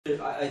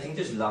I think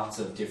there's lots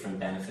of different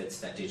benefits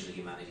that digital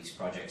humanities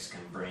projects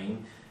can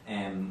bring.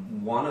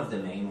 One of the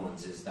main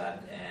ones is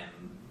that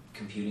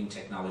computing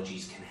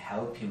technologies can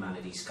help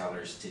humanities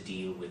scholars to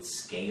deal with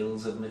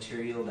scales of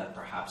material that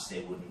perhaps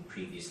they wouldn't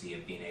previously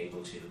have been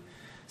able to.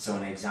 So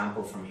an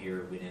example from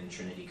here within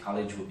Trinity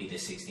College would be the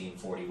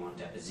 1641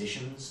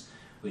 depositions,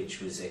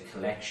 which was a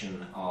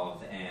collection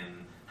of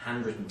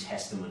handwritten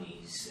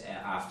testimonies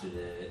after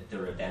the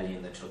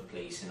rebellion that took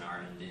place in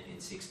Ireland in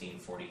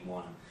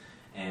 1641.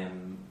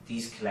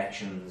 These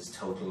collections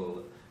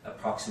total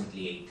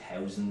approximately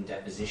 8,000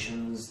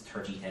 depositions,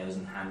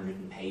 30,000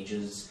 handwritten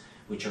pages,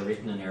 which are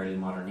written in early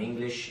modern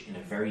English in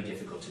a very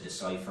difficult to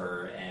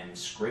decipher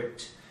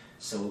script.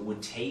 So it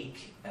would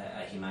take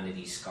a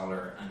humanities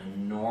scholar an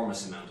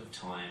enormous amount of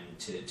time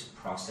to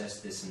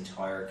process this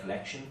entire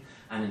collection,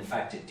 and in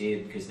fact it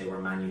did, because they were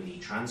manually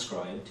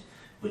transcribed.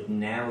 But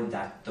now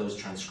that those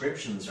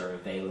transcriptions are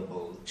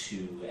available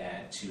to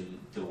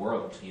the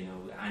world, you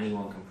know,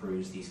 anyone can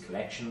peruse these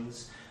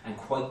collections, and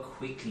quite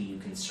quickly you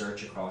can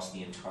search across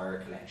the entire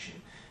collection.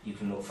 You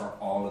can look for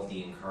all of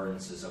the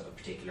occurrences of a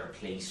particular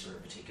place or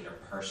a particular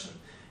person.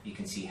 You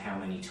can see how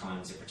many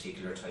times a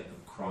particular type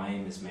of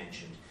crime is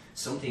mentioned.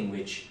 Something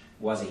which,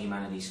 was a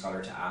humanities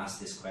scholar to ask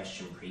this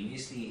question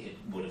previously, it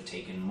would have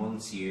taken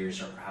months,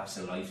 years, or perhaps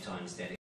a lifetime's dedication